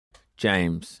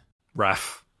James.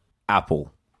 Raf.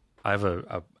 Apple. I have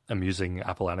a amusing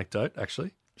Apple anecdote,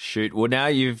 actually. Shoot. Well, now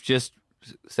you've just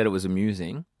said it was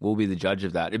amusing. We'll be the judge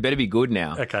of that. It better be good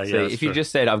now. Okay, so yeah, if that's you true.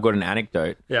 just said I've got an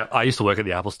anecdote, Yeah, I used to work at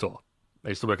the Apple Store. I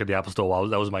used to work at the Apple Store while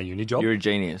that was my uni job. you're a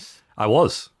genius. I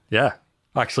was, yeah.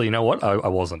 Actually, you know what? I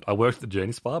wasn't. I worked at the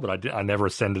Genius Bar, but I never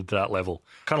ascended to that level.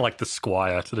 Kind of like the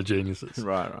squire to the geniuses.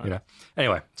 Right. You know.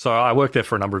 Anyway, so I worked there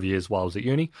for a number of years while I was at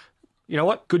uni. You know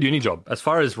what? Good uni job. As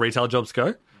far as retail jobs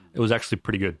go, it was actually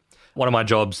pretty good. One of my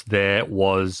jobs there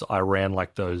was I ran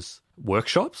like those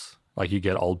workshops. Like you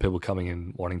get old people coming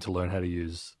in wanting to learn how to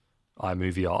use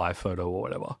iMovie or iPhoto or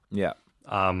whatever. Yeah.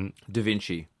 Da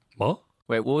Vinci. What?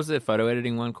 Wait, what was the photo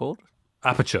editing one called?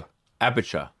 Aperture.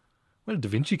 Aperture. Where did Da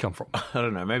Vinci come from? I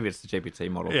don't know. Maybe it's the GPT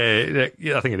model.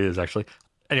 Yeah, I think it is actually.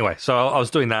 Anyway, so I was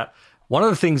doing that. One of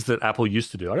the things that Apple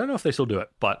used to do, I don't know if they still do it,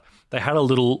 but they had a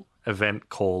little event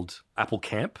called Apple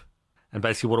Camp. And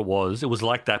basically what it was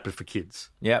like that, but for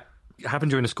kids. Yep. It happened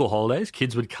during the school holidays.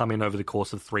 Kids would come in over the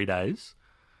course of 3 days,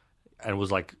 and it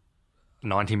was like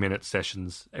 90-minute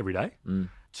sessions every day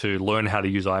to learn how to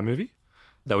use iMovie.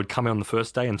 They would come in on the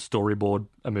first day and storyboard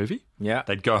a movie. Yeah.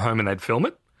 They'd go home and they'd film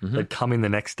it. They'd come in the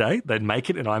next day. They'd make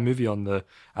it in iMovie on the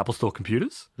Apple Store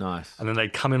computers. Nice. And then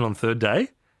they'd come in on the third day,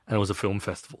 and it was a film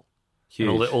festival. Huge.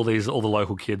 And all the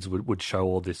local kids would show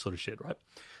all this sort of shit, right?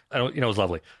 And it was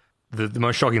lovely. The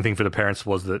most shocking thing for the parents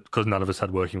was that because none of us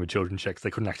had working with children checks, they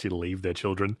couldn't actually leave their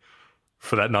children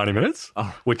for that 90 minutes,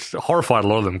 which horrified a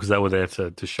lot of them because they were there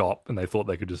to shop and they thought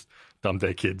they could just dump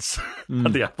their kids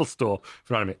at the Apple Store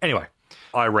for 90 minutes. Anyway,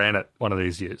 I ran it one of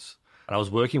these years and I was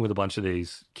working with a bunch of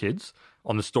these kids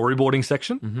on the storyboarding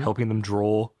section, helping them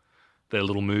draw their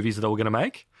little movies that they were going to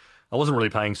make. I wasn't really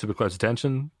paying super close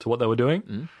attention to what they were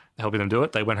doing, helping them do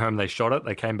it. They went home, they shot it,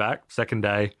 they came back. Second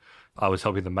day, I was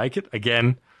helping them make it.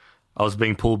 Again, I was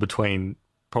being pulled between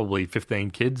probably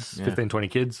 15 kids, 15, 20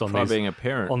 kids on Try these. being a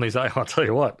parent. On these, I'll tell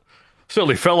you what,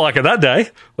 certainly felt like it that day,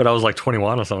 but I was like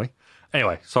 21 or something.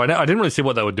 Anyway, so I didn't really see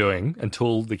what they were doing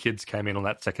until the kids came in on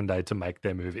that second day to make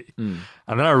their movie. And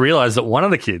then I realized that one of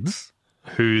the kids,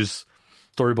 whose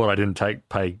storyboard I didn't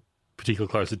pay particular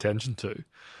close attention to,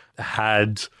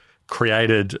 had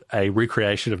created a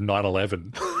recreation of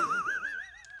 9/11.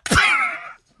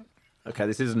 Okay,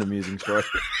 this is an amusing story.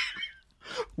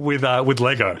 with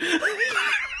Lego.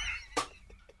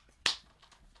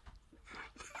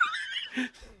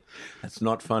 That's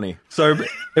not funny. So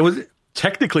it was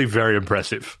technically very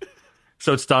impressive.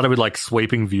 So it started with like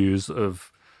sweeping views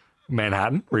of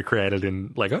Manhattan recreated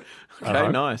in Lego.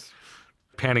 Okay, nice.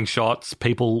 Panning shots,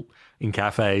 people in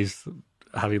cafes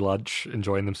having lunch,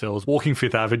 enjoying themselves, walking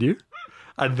Fifth Avenue,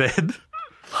 and then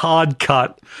hard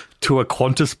cut to a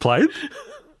Qantas plane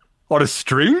on a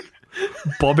string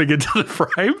bobbing into the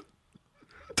frame.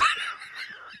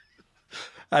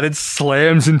 And it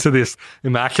slams into this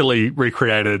immaculately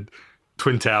recreated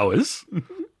Twin Towers.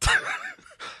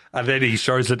 And then he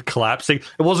shows it collapsing.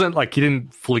 It wasn't like he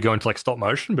didn't fully go into like stop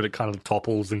motion, but it kind of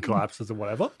topples and collapses and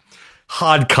whatever.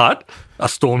 Hard cut, a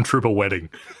stormtrooper wedding.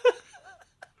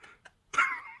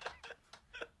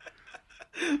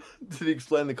 Did he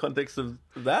explain the context of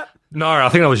that? No, I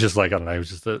think that was just like, I don't know, it was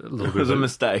just a little bit It was of a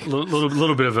mistake.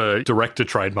 little bit of a director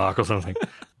trademark or something.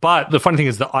 But the funny thing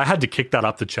is that I had to kick that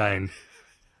up the chain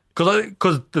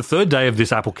because the third day of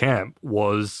this Apple Camp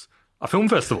was a film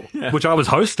festival, which I was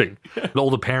hosting. All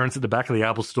the parents at the back of the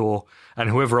Apple Store and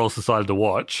whoever else decided to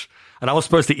watch. And I was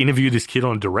supposed to interview this kid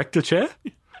on a director chair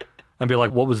and be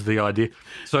like, what was the idea?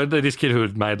 So this kid who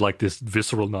had made like this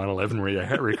visceral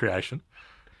 9/11 recreation,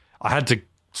 I had to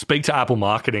speak to Apple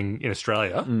marketing in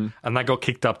Australia and that got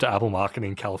kicked up to Apple marketing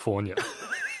in California.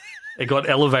 It got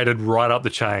elevated right up the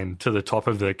chain to the top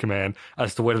of the command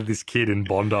as to whether this kid in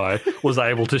Bondi was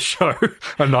able to show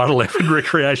a 9/11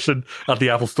 recreation at the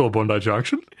Apple Store Bondi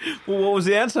Junction. Well, what was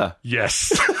the answer? Yes.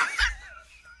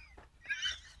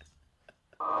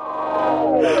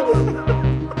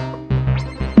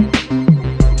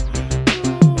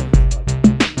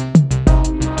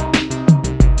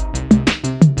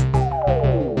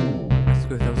 That's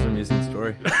good. That was an amusing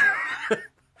story.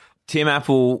 Tim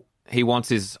Apple, he wants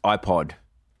his iPod.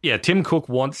 Yeah, Tim Cook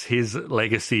wants his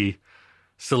legacy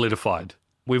solidified.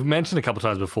 We've mentioned a couple of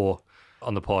times before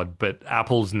on the pod, but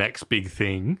Apple's next big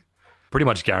thing, pretty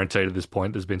much guaranteed at this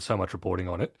point, there's been so much reporting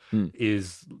on it,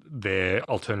 is their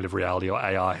alternative reality or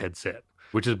AR headset,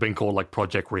 which has been called like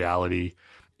Project Reality.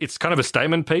 It's kind of a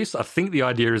statement piece. I think the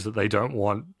idea is that they don't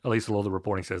want, at least a lot of the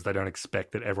reporting says, they don't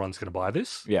expect that everyone's going to buy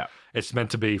this. Yeah. It's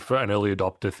meant to be for an early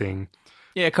adopter thing.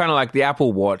 Yeah, kind of like the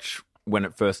Apple Watch when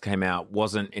it first came out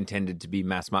wasn't intended to be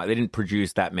mass market. They didn't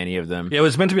produce that many of them. Yeah, it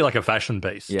was meant to be like a fashion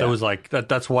piece. Yeah. It was like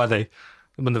that's why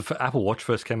when the Apple Watch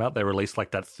first came out, they released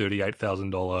like that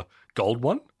 $38,000 gold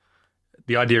one.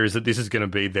 The idea is that this is going to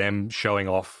be them showing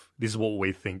off. This is what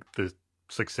we think the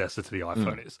successor to the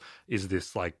iPhone is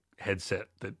this like headset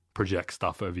that projects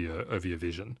stuff over your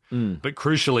vision. But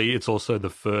crucially, it's also the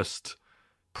first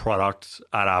product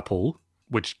at Apple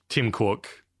which Tim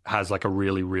Cook has like a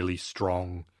really, really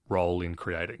strong role in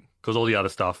creating. Because all the other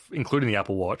stuff, including the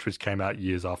Apple Watch, which came out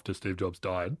years after Steve Jobs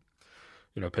died,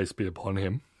 peace be upon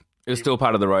him. It was still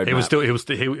part of the roadmap.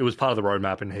 It was part of the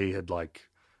roadmap, and he had like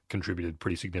contributed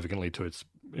pretty significantly to its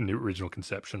in the original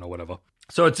conception or whatever.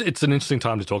 So it's an interesting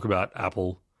time to talk about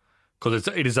Apple because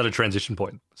it is at a transition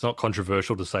point. It's not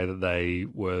controversial to say that they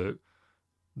were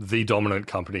the dominant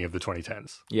company of the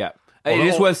 2010s. Yeah. It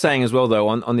is worth saying as well, though,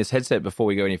 on this headset, before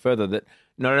we go any further, that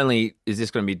not only is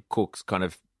this going to be Cook's kind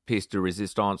of piece de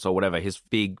resistance or whatever, his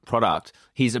big product,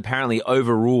 he's apparently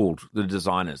overruled the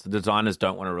designers. The designers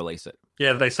don't want to release it.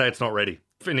 Yeah, they say it's not ready.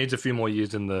 It needs a few more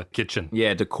years in the kitchen.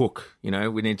 Yeah, to cook,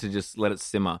 we need to just let it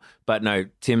simmer. But no,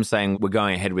 Tim's saying we're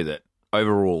going ahead with it.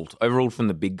 Overruled from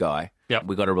the big guy. Yep.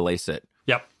 We got to release it.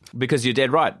 Yep. Because you're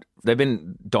dead right. They've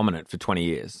been dominant for 20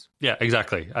 years. Yeah,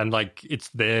 exactly. And like it's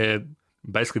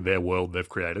basically their world they've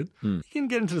created. You can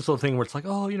get into the sort of thing where it's like,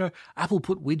 Apple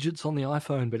put widgets on the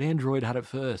iPhone, but Android had it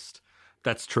first.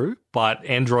 That's true. But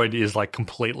Android is like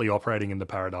completely operating in the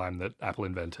paradigm that Apple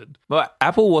invented. But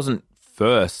Apple wasn't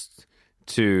first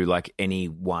to like any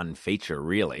one feature,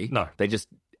 really. No. They just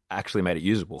actually made it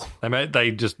usable.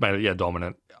 They just made it,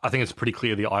 dominant. I think it's pretty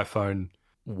clear the iPhone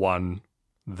won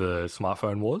the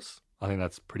smartphone wars. I think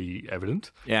that's pretty evident.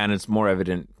 Yeah, and it's more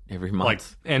evident every month. Like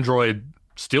Android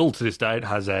still to this date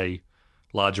has a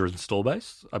larger install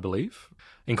base, I believe,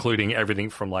 including everything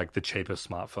from like the cheapest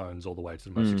smartphones all the way to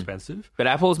the most expensive. But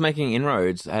Apple's making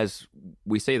inroads, as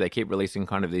we see. They keep releasing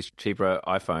kind of these cheaper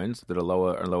iPhones that are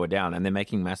lower and lower down, and they're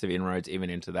making massive inroads even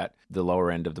into the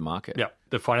lower end of the market. Yeah.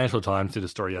 The Financial Times did a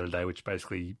story the other day which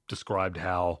basically described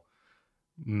how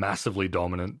massively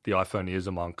dominant the iPhone is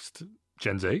amongst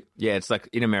Gen Z. Yeah, it's like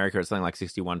in America, it's something like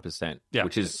 61%,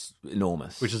 which is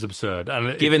enormous. Which is absurd.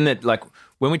 And given that, like,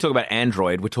 when we talk about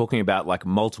Android, we're talking about like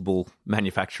multiple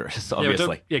manufacturers,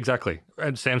 obviously. Yeah, exactly.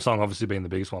 And Samsung obviously being the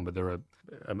biggest one, but there are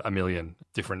a million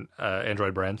different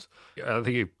Android brands. I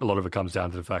think a lot of it comes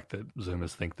down to the fact that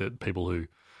Zoomers think that people who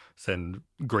send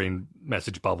green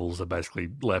message bubbles are basically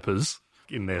lepers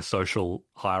in their social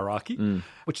hierarchy,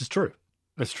 which is true.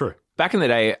 It's true. Back in the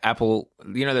day, Apple,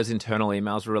 those internal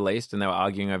emails were released and they were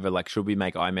arguing over, like, should we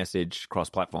make iMessage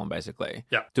cross-platform, basically?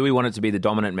 Yeah. Do we want it to be the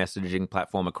dominant messaging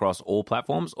platform across all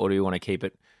platforms, or do we want to keep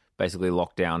it basically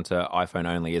locked down to iPhone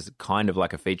only as kind of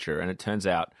like a feature? And it turns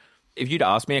out, if you'd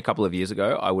asked me a couple of years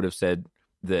ago, I would have said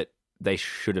that they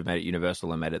should have made it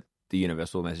universal and made it the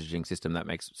universal messaging system that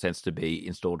makes sense to be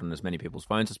installed on as many people's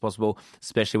phones as possible,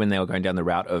 especially when they were going down the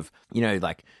route of,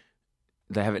 like,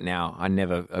 they have it now. I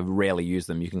rarely use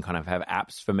them. You can kind of have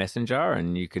apps for Messenger,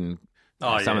 and you can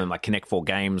some of them like Connect 4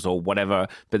 Games or whatever.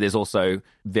 But there's also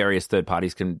various third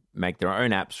parties can make their own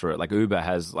apps for it. Like Uber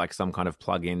has like some kind of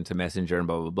plug-in to Messenger and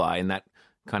blah, blah, blah. In that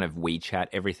kind of WeChat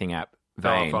everything app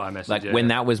vein. When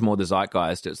that was more the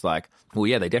zeitgeist, it's like, well,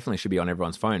 yeah, they definitely should be on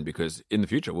everyone's phone because in the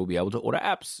future we'll be able to order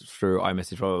apps through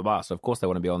iMessage, blah, blah, blah. So of course they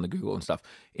want to be on the Google and stuff.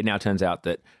 It now turns out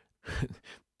that,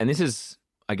 and this is,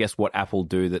 I guess, what Apple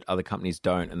do that other companies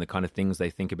don't, and the kind of things they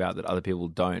think about that other people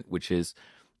don't, which is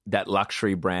that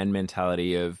luxury brand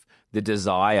mentality of the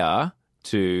desire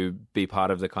to be part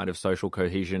of the kind of social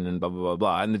cohesion and blah, blah, blah,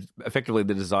 blah. And effectively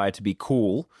the desire to be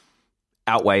cool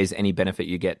outweighs any benefit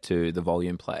you get to the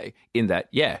volume play in that,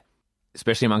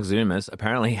 especially among Zoomers,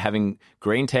 apparently having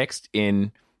green text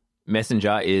in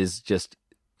Messenger is just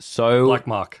so... Like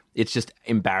Mark. It's just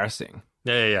embarrassing.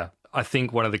 Yeah. I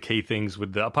think one of the key things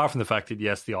with apart from the fact that,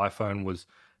 yes, the iPhone was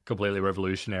completely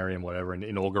revolutionary and whatever and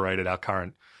inaugurated our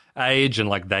current age, and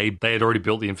like they had already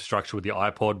built the infrastructure with the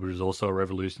iPod, which is also a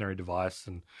revolutionary device,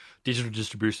 and digital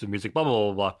distribution of music, blah, blah,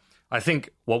 blah, blah. I think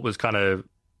what was kind of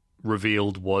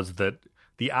revealed was that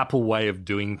the Apple way of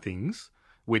doing things,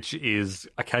 which is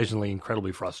occasionally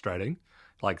incredibly frustrating,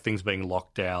 like things being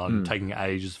locked down, taking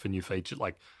ages for new features,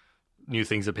 like new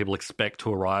things that people expect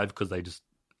to arrive because they just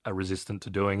are resistant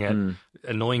to doing it,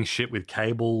 annoying shit with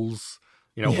cables,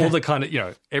 all the kind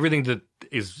of, everything that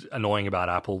is annoying about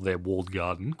Apple, their walled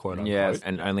garden, quote unquote. Yeah,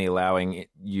 and only allowing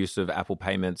use of Apple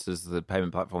Payments as the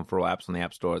payment platform for all apps on the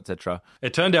App Store, etc.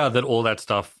 It turned out that all that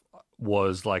stuff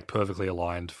was like perfectly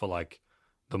aligned for like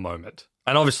the moment.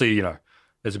 And obviously,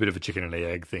 there's a bit of a chicken and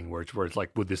egg thing where it's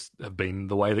like, would this have been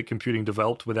the way that computing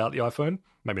developed without the iPhone?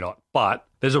 Maybe not. But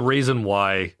there's a reason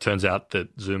why it turns out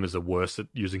that Zoomers are worse at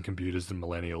using computers than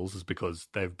millennials, is because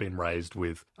they've been raised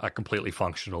with a completely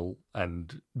functional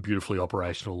and beautifully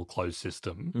operational closed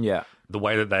system. Yeah. The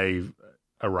way that they've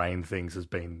arranged things has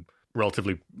been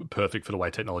relatively perfect for the way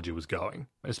technology was going,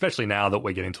 especially now that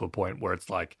we're getting to a point where it's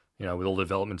like, with all the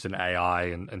developments in AI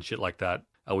and shit like that,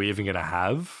 are we even going to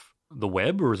have the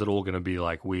web, or is it all going to be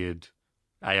like weird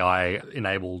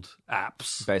AI-enabled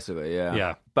apps? Basically, yeah.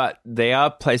 Yeah. But they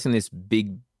are placing this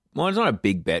big... Well, it's not a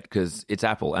big bet because it's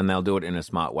Apple, and they'll do it in a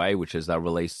smart way, which is they'll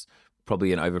release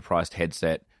probably an overpriced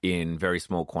headset in very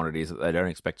small quantities that they don't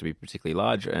expect to be particularly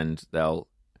large, and they'll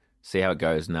see how it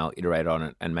goes, and they'll iterate on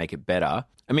it and make it better.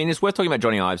 I mean, it's worth talking about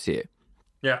Johnny Ives here.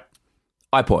 Yeah.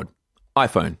 iPod,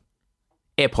 iPhone,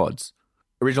 AirPods,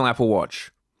 original Apple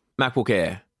Watch, MacBook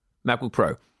Air, MacBook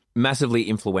Pro. Massively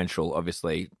influential,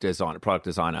 obviously, product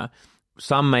designer.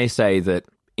 Some may say that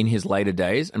in his later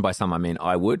days, and by some I mean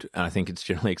I would, and I think it's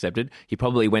generally accepted, he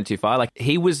probably went too far. Like,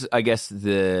 he was, I guess,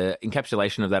 the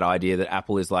encapsulation of that idea that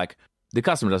Apple is like, the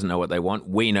customer doesn't know what they want.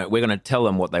 We know. We're going to tell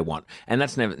them what they want. And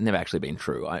that's never actually been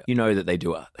true. That they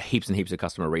do heaps and heaps of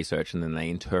customer research, and then they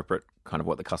interpret kind of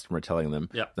what the customer are telling them,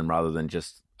 rather than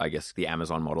just, I guess, the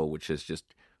Amazon model, which is just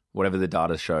whatever the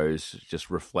data shows, just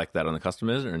reflect that on the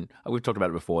customers. And we've talked about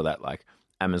it before, that like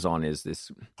Amazon is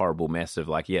this horrible mess of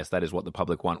like, yes, that is what the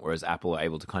public want, whereas Apple are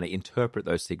able to kind of interpret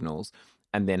those signals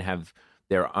and then have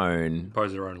their own...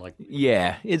 Pose their own, like...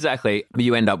 Yeah, exactly. But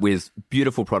you end up with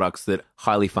beautiful products that are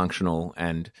highly functional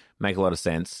and make a lot of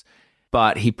sense.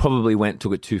 But he probably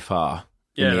took it too far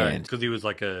in the end. Because he was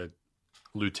like a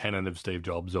lieutenant of Steve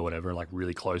Jobs or whatever, like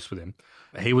really close with him.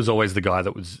 He was always the guy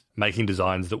that was making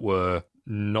designs that were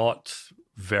not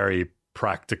very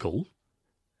practical.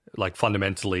 Like,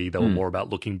 fundamentally, they were more about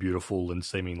looking beautiful and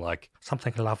seeming like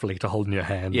something lovely to hold in your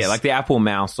hands. Yeah, like the Apple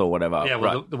Mouse or whatever. Yeah,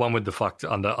 well, the one with the fucked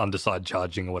underside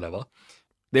charging or whatever.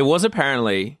 There was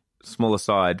apparently, small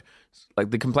aside,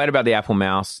 like the complaint about the Apple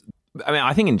Mouse. I mean,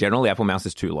 I think in general, the Apple Mouse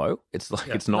is too low. It's like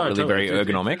it's not really very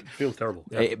ergonomic. It feels terrible.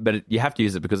 Yeah. But you have to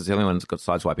use it because it's the only one that's got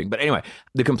side swiping. But anyway,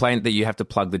 the complaint that you have to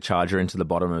plug the charger into the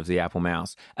bottom of the Apple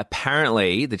Mouse.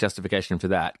 Apparently, the justification for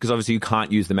that, because obviously you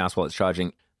can't use the mouse while it's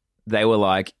charging, they were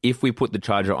like, if we put the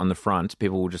charger on the front,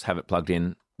 people will just have it plugged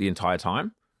in the entire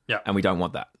time. Yeah. And we don't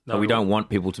want that. No, we don't want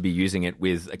people to be using it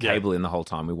with a cable in the whole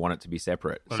time. We want it to be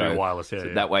separate. So wireless,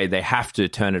 that way they have to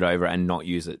turn it over and not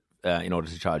use it in order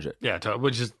to charge it. Yeah,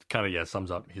 which is kind of,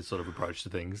 sums up his sort of approach to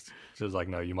things. So it's like,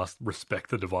 no, you must respect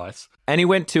the device. And he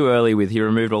went too early he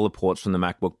removed all the ports from the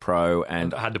MacBook Pro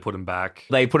and had to put them back.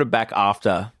 They put it back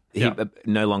after he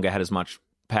no longer had as much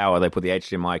power. They put the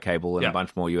HDMI cable and a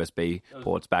bunch more USB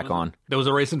ports back on. There was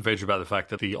a recent feature about the fact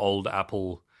that the old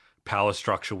Apple power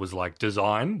structure was like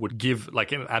design would give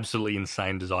like an absolutely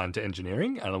insane design to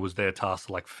engineering, and it was their task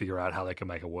to like figure out how they can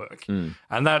make it work.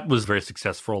 And that was very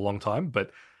successful for a long time,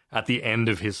 but at the end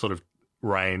of his sort of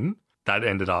reign, that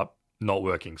ended up not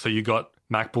working. So you got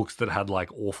MacBooks that had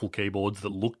like awful keyboards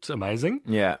that looked amazing,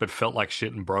 but felt like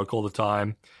shit and broke all the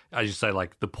time. As you say,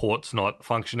 like the ports not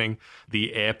functioning,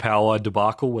 the AirPower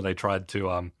debacle where they tried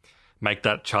to make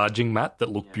that charging mat that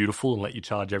looked beautiful and let you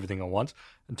charge everything at once.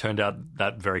 And turned out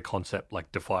that very concept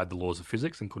like defied the laws of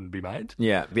physics and couldn't be made.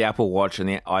 Yeah, the Apple Watch and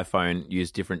the iPhone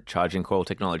used different charging coil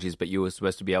technologies, but you were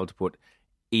supposed to be able to put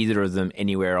either of them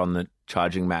anywhere on the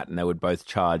charging mat and they would both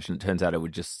charge, and it turns out it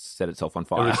would just set itself on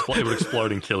fire. It would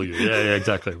explode and kill you. Yeah,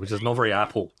 exactly. Which is not very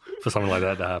Apple for something like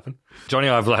that to happen. Johnny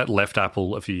Ive left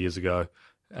Apple a few years ago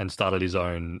and started his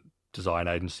own design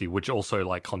agency, which also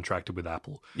like contracted with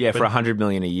Apple. Yeah, for $100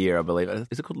 million a year, I believe.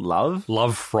 Is it called Love?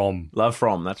 Love From.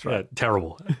 That's right. Yeah,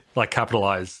 terrible. Like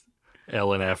capitalize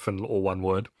L and F and all one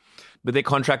word. But their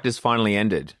contract is finally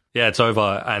ended. Yeah, it's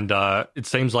over. And it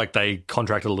seems like they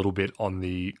contracted a little bit on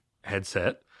the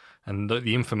headset. And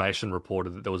the information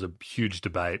reported that there was a huge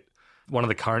debate. One of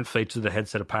the current features of the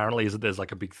headset apparently is that there's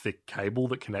like a big thick cable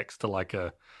that connects to like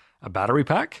a battery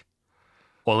pack.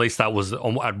 Or at least that was,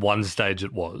 at one stage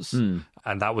it was.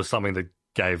 And that was something that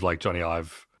gave like Johnny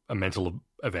Ive a mental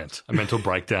event, a mental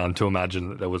breakdown to imagine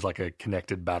that there was like a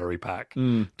connected battery pack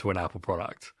to an Apple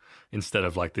product instead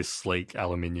of like this sleek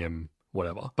aluminium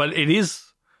whatever. But it is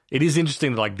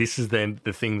interesting that like this is then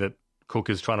the thing that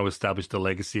Cook is trying to establish the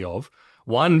legacy of.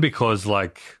 One, because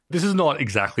like this is not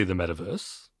exactly the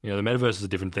metaverse. You know, the metaverse is a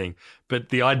different thing. But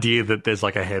the idea that there's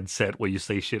like a headset where you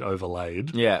see shit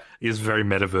overlaid is very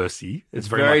metaverse-y. It's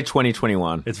very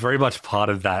 2021. It's very much part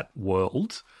of that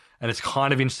world. And it's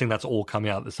kind of interesting that's all coming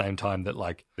out at the same time that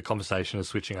like the conversation is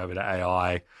switching over to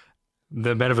AI.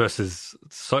 The metaverse is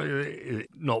so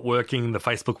not working. The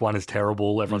Facebook one is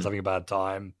terrible. Everyone's having a bad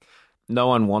time. No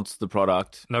one wants the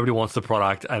product. Nobody wants the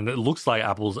product. And it looks like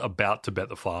Apple's about to bet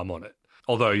the farm on it.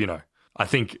 Although, I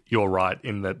think you're right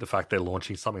in that the fact they're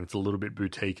launching something that's a little bit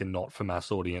boutique and not for mass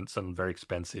audience and very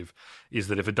expensive is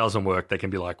that if it doesn't work, they can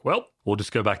be like, well, we'll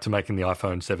just go back to making the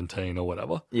iPhone 17 or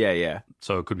whatever. Yeah.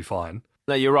 So it could be fine.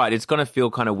 No, you're right. It's going to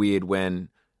feel kind of weird when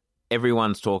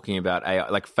everyone's talking about AI.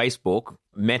 Like Facebook,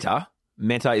 Meta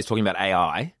is talking about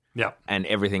AI. Yeah. And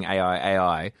everything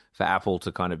AI for Apple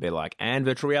to kind of be like, and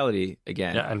virtual reality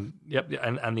again. Yeah,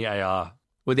 and the AR.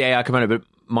 With the AR component, but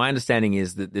my understanding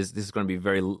is that this is going to be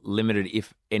very limited,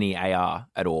 if any AR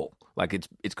at all. Like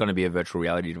it's going to be a virtual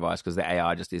reality device because the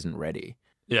AR just isn't ready.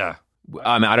 Yeah.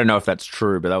 I mean, I don't know if that's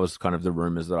true, but that was kind of the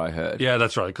rumors that I heard. Yeah,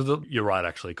 that's right. Because you're right,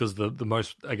 actually. Because the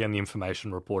most, again, the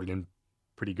information reported in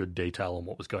pretty good detail on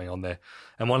what was going on there.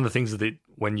 And one of the things is that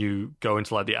when you go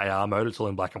into like the AR mode, it's all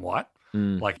in black and white.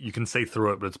 Like you can see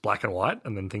through it, but it's black and white,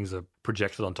 and then things are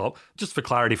projected on top. Just for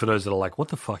clarity, for those that are like, "What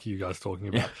the fuck are you guys talking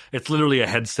about?" It's literally a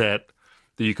headset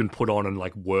that you can put on and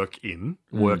like work and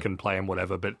play and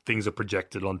whatever. But things are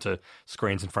projected onto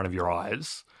screens in front of your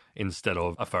eyes instead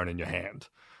of a phone in your hand.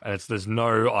 And there's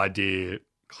no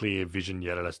clear vision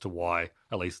yet as to why,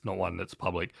 at least not one that's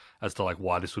public, as to like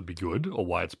why this would be good or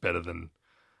why it's better than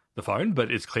the phone.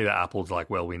 But it's clear that Apple's like,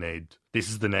 well, this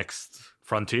is the next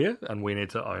frontier and we need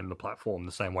to own the platform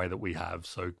the same way that we have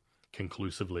so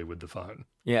conclusively with the phone.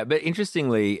 Yeah, but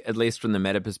interestingly, at least from the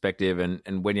meta perspective, and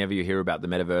whenever you hear about the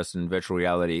metaverse and virtual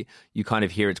reality, you kind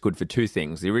of hear it's good for two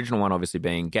things. The original one obviously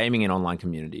being gaming and online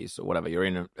communities or whatever. You're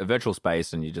in a virtual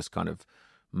space and you're just kind of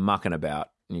mucking about.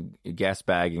 You're gas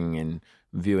bagging and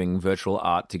viewing virtual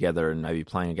art together and maybe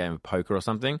playing a game of poker or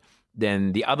something.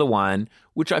 Then the other one,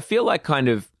 which I feel like kind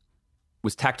of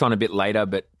was tacked on a bit later,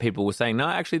 but people were saying, no,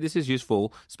 actually, this is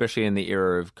useful, especially in the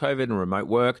era of COVID and remote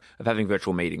work, of having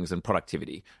virtual meetings and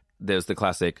productivity. There's the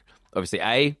classic,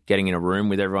 obviously, getting in a room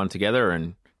with everyone together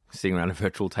and sitting around a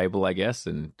virtual table, I guess,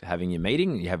 and having your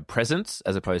meeting. You have presence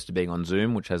as opposed to being on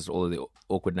Zoom, which has all of the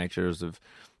awkward natures of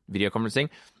video conferencing.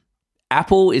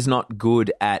 Apple is not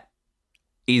good at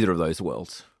either of those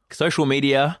worlds. Social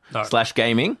media /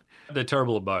 gaming. They're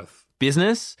terrible at both.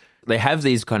 Business. They have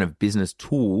these kind of business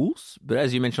tools, but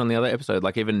as you mentioned on the other episode,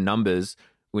 like even numbers,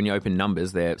 when you open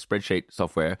Numbers, their spreadsheet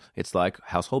software, it's like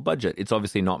household budget. It's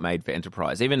obviously not made for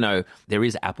enterprise, even though there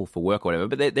is Apple for work or whatever,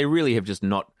 but they really have just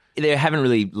not, they haven't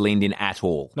really leaned in at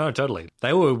all. No, totally.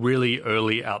 They were really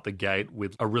early out the gate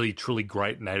with a really, truly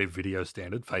great native video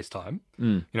standard, FaceTime.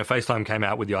 FaceTime came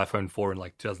out with the iPhone 4 in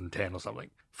like 2010 or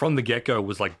something. From the get-go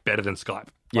was like better than Skype.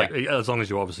 Like, as long as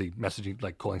you're obviously messaging,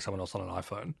 like calling someone else on an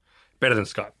iPhone, better than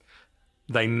Skype.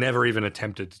 They never even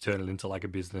attempted to turn it into like a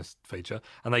business feature,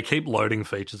 and they keep loading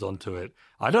features onto it.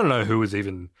 I don't know who is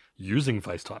even using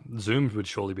FaceTime. Zoom would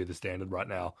surely be the standard right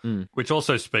now, which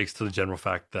also speaks to the general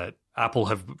fact that Apple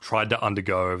have tried to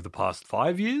undergo over the past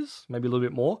 5 years, maybe a little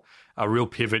bit more, a real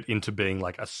pivot into being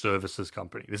like a services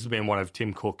company. This has been one of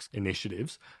Tim Cook's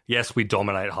initiatives. Yes, we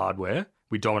dominate hardware.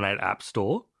 We dominate App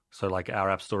Store. So like our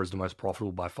App Store is the most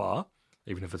profitable by far,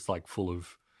 even if it's like full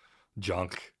of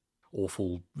junk,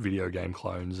 awful video game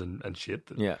clones and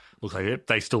shit. Looks like it.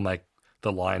 They still make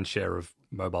the lion's share of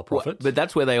mobile profits. But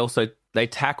that's where they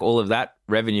tack all of that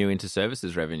revenue into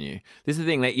services revenue. This is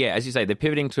the thing that, as you say, they're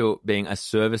pivoting to being a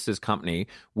services company,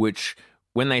 which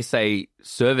when they say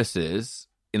services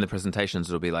in the presentations,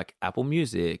 it'll be like Apple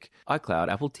Music, iCloud,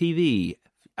 Apple TV,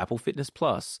 Apple Fitness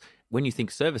Plus. When you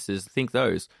think services, think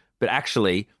those. But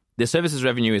actually, their services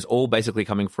revenue is all basically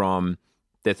coming from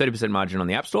their 30% margin on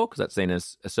the App Store, because that's seen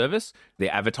as a service.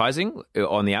 Their advertising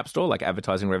on the App Store, like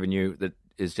advertising revenue that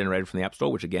is generated from the App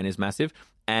Store, which again is massive,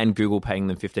 and Google paying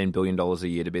them $15 billion a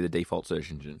year to be the default search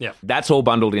engine. Yeah. That's all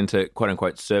bundled into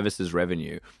quote-unquote services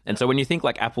revenue. And so when you think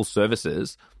like Apple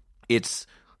services, it's,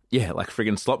 like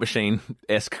friggin' slot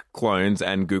machine-esque clones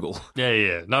and Google.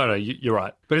 Yeah. No, you're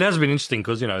right. But it has been interesting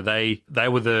because, they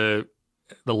were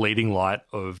the leading light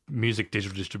of music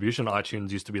digital distribution.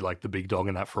 iTunes used to be like the big dog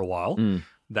in that for a while.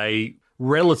 They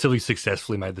relatively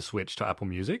successfully made the switch to Apple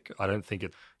Music. I don't think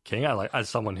it's king, as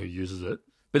someone who uses it.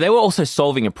 But they were also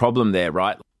solving a problem there,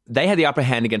 right? They had the upper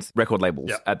hand against record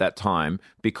labels at that time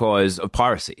because of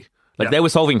piracy. They were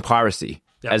solving piracy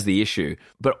as the issue.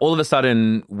 But all of a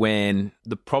sudden, when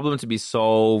the problem to be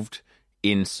solved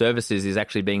in services is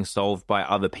actually being solved by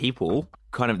other people,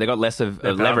 kind of they got less of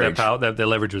leverage. Their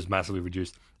leverage was massively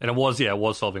reduced. And it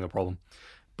was solving a problem.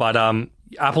 But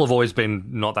Apple have always been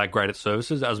not that great at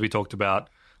services. As we talked about,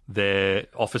 their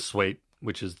Office suite,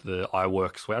 which is the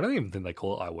iWork suite. I don't even think they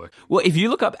call it iWork. Well, if you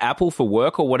look up Apple for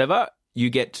work or whatever,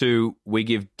 we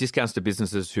give discounts to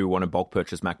businesses who want to bulk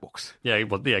purchase MacBooks. Yeah,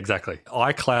 well, yeah, exactly.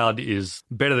 iCloud is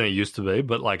better than it used to be,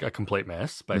 but like a complete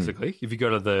mess, basically. If you go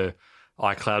to the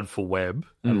iCloud for web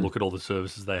and look at all the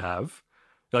services they have,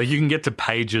 like you can get to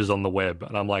Pages on the web.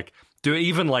 And I'm like, do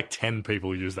even like 10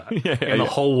 people use that? In the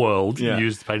whole world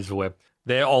use Pages for web.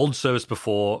 Their old service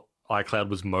before iCloud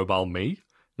was MobileMe,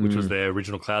 which was their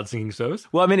original cloud syncing service.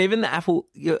 Well, I mean, even the Apple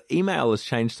email has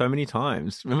changed so many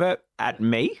times. Remember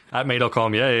 @me?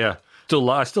 @me.com, yeah.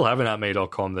 I still have an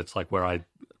 @me.com that's like where I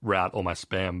route all my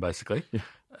spam, basically. Yeah.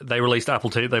 They released Apple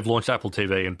TV. They've launched Apple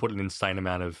TV and put an insane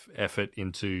amount of effort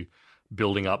into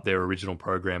building up their original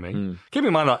programming. Keep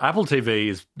in mind that Apple TV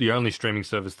is the only streaming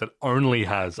service that only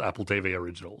has Apple TV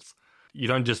originals. You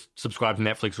don't just subscribe to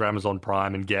Netflix or Amazon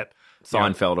Prime and get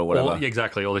Seinfeld or whatever.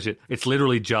 Exactly, all this shit. It's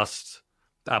literally just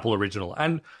Apple original.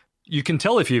 And you can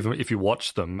tell if you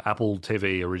watch them, Apple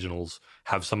TV originals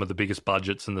have some of the biggest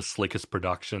budgets and the slickest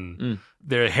production.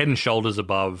 They're head and shoulders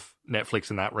above Netflix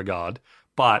in that regard.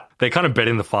 But they're kind of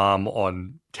betting the farm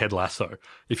on Ted Lasso.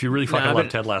 If you really fucking love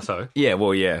Ted Lasso. Yeah,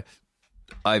 well, yeah.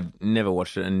 I've never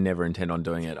watched it and never intend on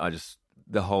doing it.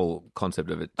 The whole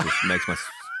concept of it just makes my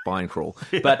spine crawl.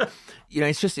 But,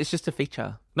 it's just a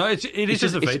feature. No, it is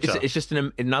just a feature. It's just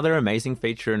another amazing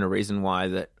feature and a reason why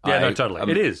that totally.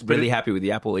 It is. Really happy with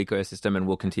the Apple ecosystem and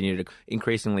will continue to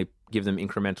increasingly give them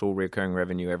incremental recurring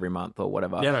revenue every month or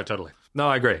whatever. Yeah, no, totally. No,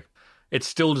 I agree. It's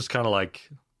still just kind of like,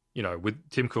 with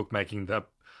Tim Cook making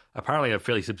apparently a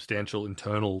fairly substantial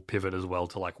internal pivot as well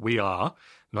to like, we are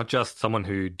not just someone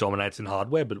who dominates in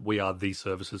hardware, but we are the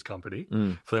services company.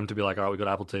 For them to be like, all right, we've got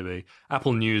Apple TV,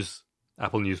 Apple News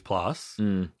Plus.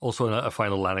 Also, a funny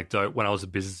little anecdote: when I was a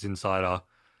Business Insider,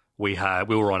 we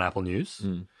were on Apple News.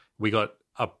 We got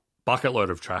a bucket load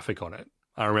of traffic on it.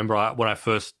 I remember when I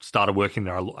first started working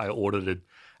there, I audited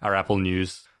our Apple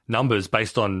News numbers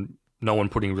based on no one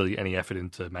putting really any effort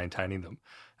into maintaining them.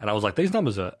 And I was like, these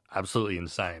numbers are absolutely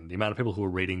insane. The amount of people who are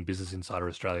reading Business Insider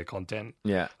Australia content.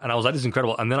 Yeah. And I was like, this is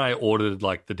incredible. And then I audited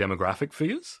like the demographic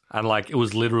figures. And like, it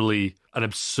was literally an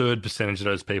absurd percentage of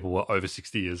those people were over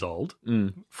 60 years old,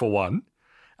 for one.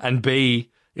 And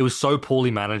B, it was so poorly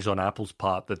managed on Apple's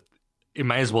part that it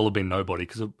may as well have been nobody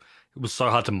because it was so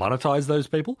hard to monetize those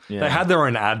people. Yeah. They had their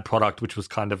own ad product, which was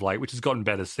kind of like, which has gotten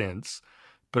better since.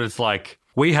 But it's like,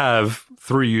 we have,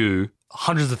 through you,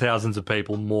 hundreds of thousands of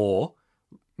people more,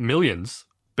 millions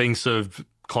being served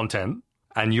content,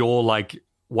 and your like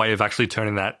way of actually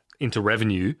turning that into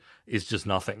revenue is just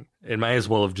nothing. It may as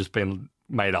well have just been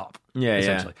made up. Yeah,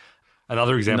 essentially. Yeah.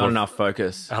 Another example, not enough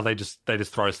focus. How they just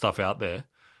throw stuff out there.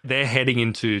 They're heading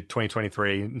into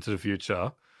 2023 into the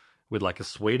future with like a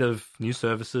suite of new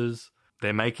services.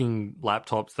 They're making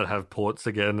laptops that have ports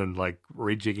again and like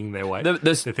rejigging their way.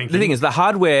 The thing is, the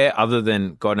hardware, other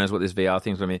than God knows what this VR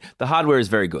thing's going to mean, the hardware is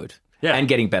very good. Yeah. And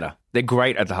getting better. They're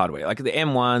great at the hardware. Like the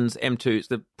M1s, M2s,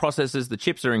 the processors, the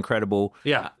chips are incredible.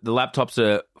 Yeah. The laptops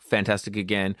are fantastic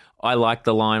again. I like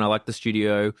the line. I like the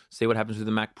Studio. See what happens with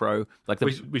the Mac Pro. Like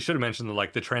we should have mentioned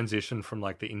like the transition from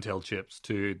like the Intel chips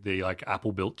to the like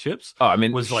Apple built chips. Oh, I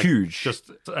mean, was like huge. Just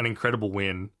an incredible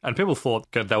win. And people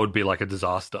thought that would be like a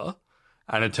disaster.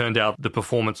 And it turned out the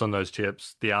performance on those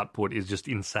chips, the output is just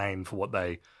insane for what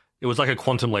it was like a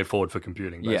quantum leap forward for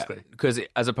computing, basically. Yeah, because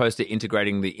as opposed to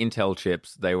integrating the Intel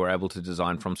chips, they were able to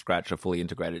design from scratch a fully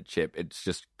integrated chip. It's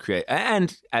just create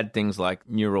and add things like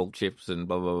neural chips and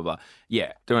blah, blah, blah, blah.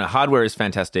 Yeah, doing it. Hardware is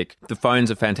fantastic. The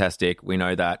phones are fantastic. We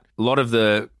know that. A lot of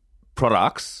the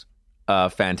products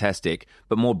are fantastic.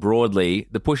 But more broadly,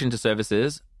 the push into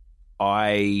services,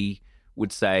 I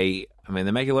would say, I mean,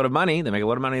 they make a lot of money. They make a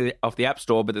lot of money off the App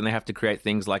Store, but then they have to create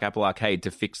things like Apple Arcade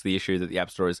to fix the issue that the App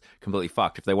Store is completely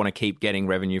fucked. If they want to keep getting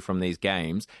revenue from these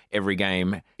games, every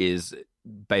game is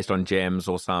based on gems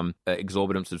or some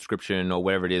exorbitant subscription or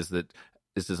whatever it is that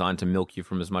is designed to milk you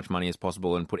from as much money as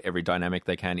possible and put every dynamic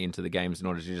they can into the games in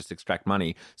order to just extract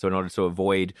money. So in order to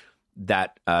avoid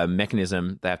that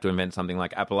mechanism, they have to invent something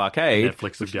like Apple Arcade.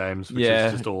 Netflix of games, which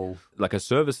is just all... like a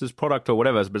services product or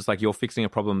whatever, but it's like you're fixing a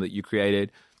problem that you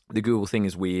created. The Google thing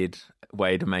is weird,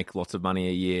 way to make lots of money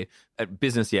a year. At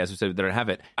business, as we said, they don't have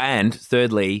it. And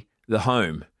thirdly, the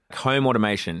home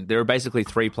automation. There are basically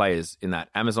three players in that: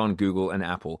 Amazon, Google, and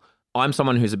Apple. I'm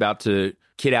someone who's about to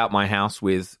kit out my house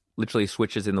with literally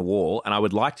switches in the wall, and I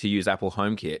would like to use Apple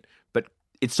HomeKit, but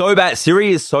it's so bad.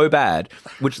 Siri is so bad,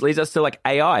 which leads us to like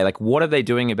AI. Like, what are they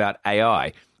doing about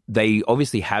AI? They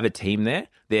obviously have a team there.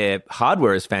 Their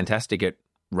hardware is fantastic at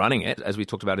running it, as we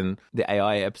talked about in the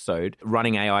AI episode.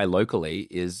 Running AI locally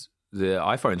is, the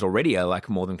iPhones already are like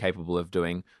more than capable of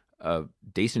doing a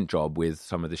decent job with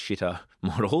some of the shitter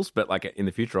models, but like in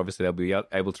the future, obviously they'll be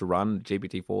able to run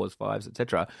GPT-4s, 5s,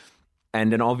 etc.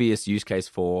 And an obvious use case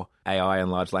for AI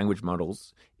and large language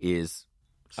models is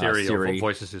Siri or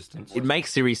voice assistants. It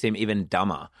makes Siri seem even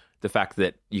dumber. The fact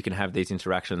that you can have these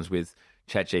interactions with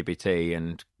ChatGPT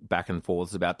and back and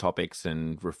forths about topics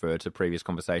and refer to previous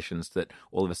conversations, that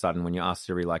all of a sudden when you ask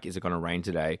Siri, like, is it going to rain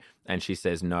today? And she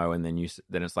says no. And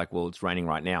then it's like, well, it's raining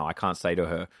right now. I can't say to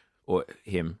her or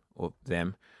him or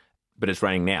them, but it's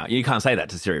raining now. You can't say that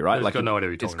to Siri, right? It's got no idea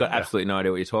what you're talking about. It's got absolutely no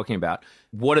idea what you're talking about.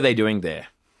 What are they doing there?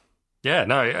 Yeah,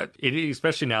 no,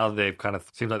 especially now that they've kind of,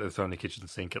 seems like they've thrown the kitchen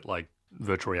sink at like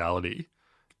virtual reality.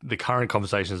 The current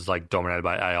conversation is like dominated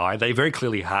by AI. They very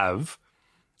clearly have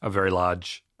a very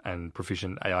large and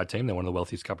proficient AI team. They're one of the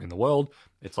wealthiest companies in the world.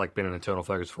 It's like been an internal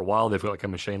focus for a while. They've got like a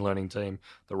machine learning team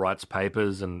that writes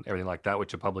papers and everything like that,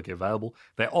 which are publicly available.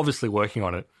 They're obviously working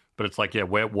on it, but it's like, yeah,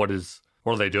 what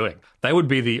are they doing? They would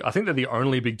be I think they're the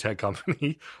only big tech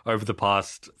company over the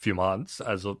past few months,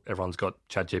 as everyone's got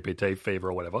ChatGPT fever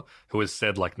or whatever, who has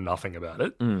said like nothing about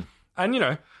it. And, you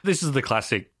know, this is the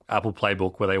classic Apple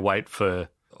playbook where they wait for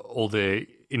all the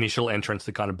initial entrants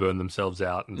to kind of burn themselves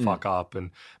out and fuck up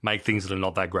and make things that are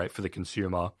not that great for the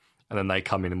consumer. And then they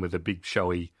come in with a big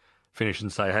showy finish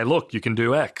and say, hey, look, you can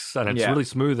do X. And it's really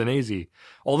smooth and easy.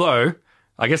 Although,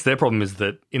 I guess their problem is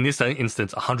that in this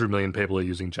instance, 100 million people are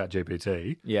using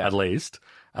ChatGPT, at least,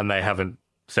 and they haven't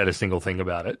said a single thing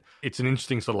about it. It's an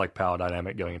interesting sort of like power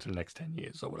dynamic going into the next 10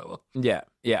 years or whatever. Yeah.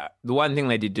 The one thing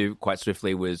they did do quite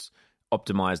swiftly was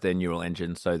optimize their neural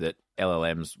engine so that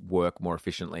LLMs work more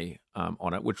efficiently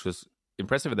on it, which was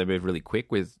impressive. They moved really quick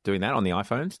with doing that on the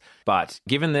iPhones. But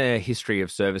given their history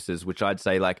of services, which I'd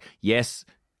say, like, yes,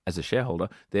 as a shareholder,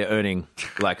 they're earning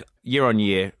like year on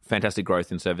year fantastic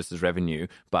growth in services revenue.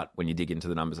 But when you dig into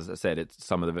the numbers, as I said,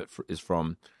 some of it is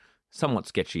from somewhat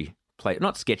sketchy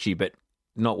not sketchy, but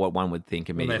not what one would think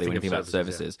immediately when you think about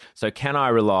services. Yeah. So can I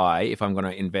rely, if I'm going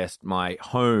to invest my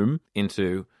home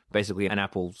into basically an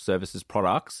Apple services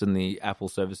products and the Apple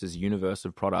services universe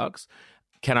of products,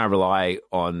 can I rely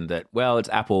on that, well, it's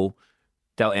Apple,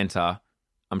 they'll enter,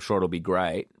 I'm sure it'll be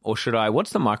great. Or should I,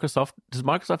 does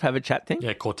Microsoft have a chat thing?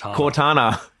 Yeah, Cortana.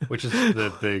 Cortana. Which is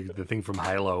the thing from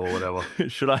Halo or whatever.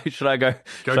 Should I go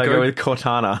with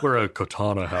Cortana? We're a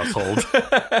Cortana household.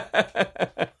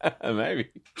 Maybe.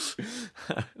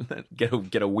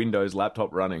 Get a Windows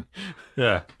laptop running.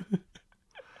 Yeah.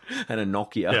 And a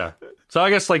Nokia. Yeah. So I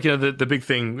guess like, you know, the big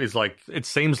thing is like, it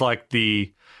seems like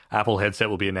the Apple headset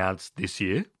will be announced this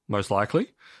year, most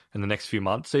likely, in the next few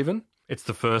months even. It's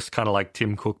the first kind of like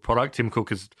Tim Cook product. Tim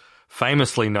Cook is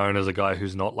famously known as a guy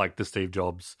who's not like the Steve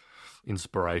Jobs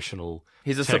inspirational.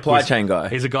 He's a supply chain guy.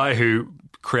 He's a guy who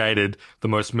created the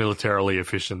most militarily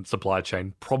efficient supply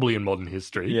chain probably in modern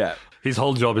history. Yeah. His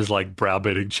whole job is like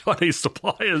browbeating Chinese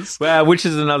suppliers. Well, which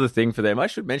is another thing for them. I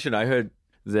should mention, I heard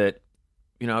that,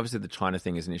 you know, obviously the China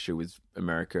thing is an issue with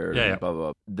America and blah, blah,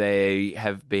 blah. They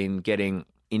have been getting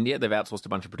India. They've outsourced a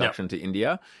bunch of production to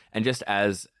India. And just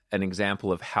as an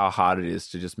example of how hard it is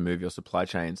to just move your supply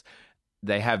chains,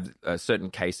 they have a certain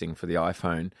casing for the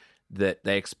iPhone that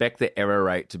they expect the error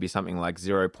rate to be something like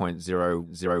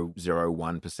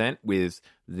 0.0001%, with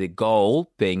the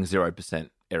goal being 0%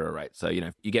 error rate. So, you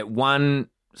know, you get one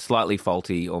slightly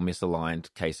faulty or misaligned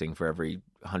casing for every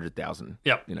 100,000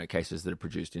 cases that are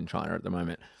produced in China at the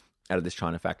moment out of this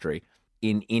China factory.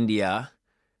 In India,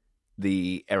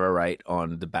 the error rate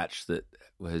on the batch that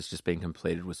has just been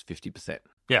completed was 50%.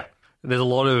 Yeah. There's a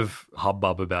lot of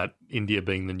hubbub about India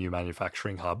being the new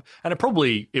manufacturing hub. And it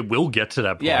will get to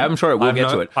that point. Yeah, I'm sure it will get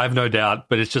to it. I have no doubt.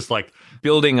 But it's just like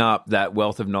building up that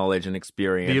wealth of knowledge and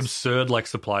experience. The absurd like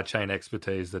supply chain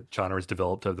expertise that China has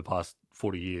developed over the past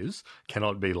 40 years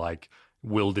cannot be like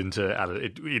willed into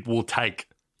it will take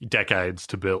decades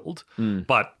to build.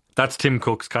 But that's Tim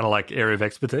Cook's kind of like area of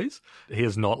expertise. He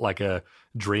is not like a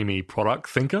dreamy product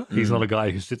thinker. He's not a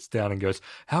guy who sits down and goes,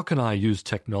 how can I use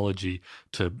technology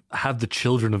to have the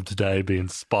children of today be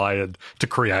inspired to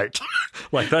create?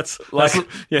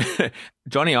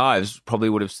 Johnny Ives probably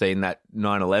would have seen that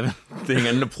 9/11 thing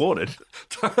and applauded.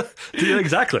 Yeah,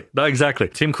 exactly. No, exactly.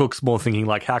 Tim Cook's more thinking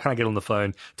like, how can I get on the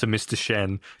phone to Mr.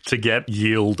 Shen to get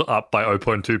yield up by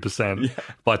 0.2%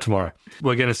 by tomorrow?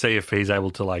 We're going to see if he's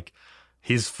able to like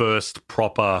his first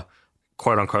proper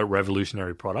quote-unquote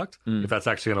revolutionary product, if that's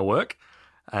actually going to work.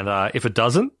 And if it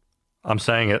doesn't, I'm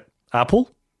saying it, Apple,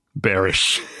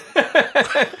 bearish.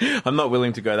 I'm not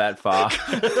willing to go that far.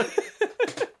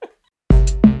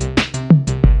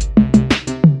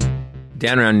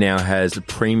 Down Round now has a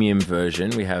premium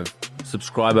version. We have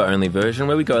subscriber-only version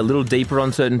where we go a little deeper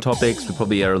on certain topics. We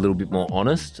probably are a little bit more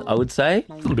honest, I would say.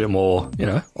 A little bit more,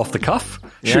 off the cuff,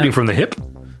 shooting from the hip.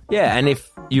 Yeah, and if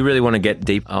you really want to get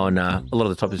deep on a lot of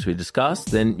the topics we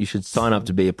discussed, then you should sign up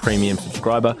to be a premium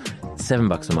subscriber.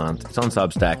 $7 a month. It's on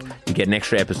Substack. You get an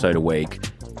extra episode a week.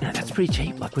 That's pretty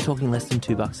cheap. Like, we're talking less than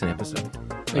 $2 an episode.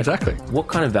 Exactly. What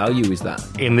kind of value is that?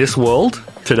 In this world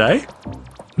today,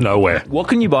 nowhere. What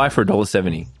can you buy for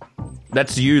 $1.70?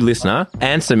 That's you, listener.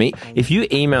 Answer me. If you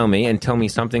email me and tell me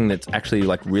something that's actually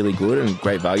like really good and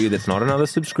great value, that's not another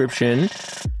subscription,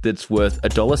 that's worth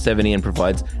 $1.70 and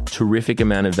provides terrific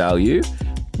amount of value,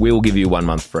 we will give you 1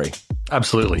 month free.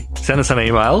 Absolutely. Send us an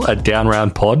email at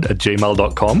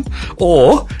downroundpod@gmail.com.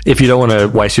 Or if you don't want to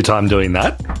waste your time doing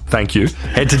that, thank you,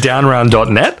 head to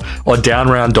downround.net or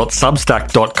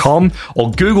downround.substack.com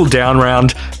or Google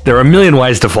Downround. There are a million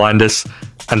ways to find us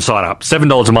and sign up.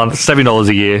 $7 a month, $7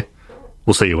 a year.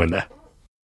 We'll see you in there.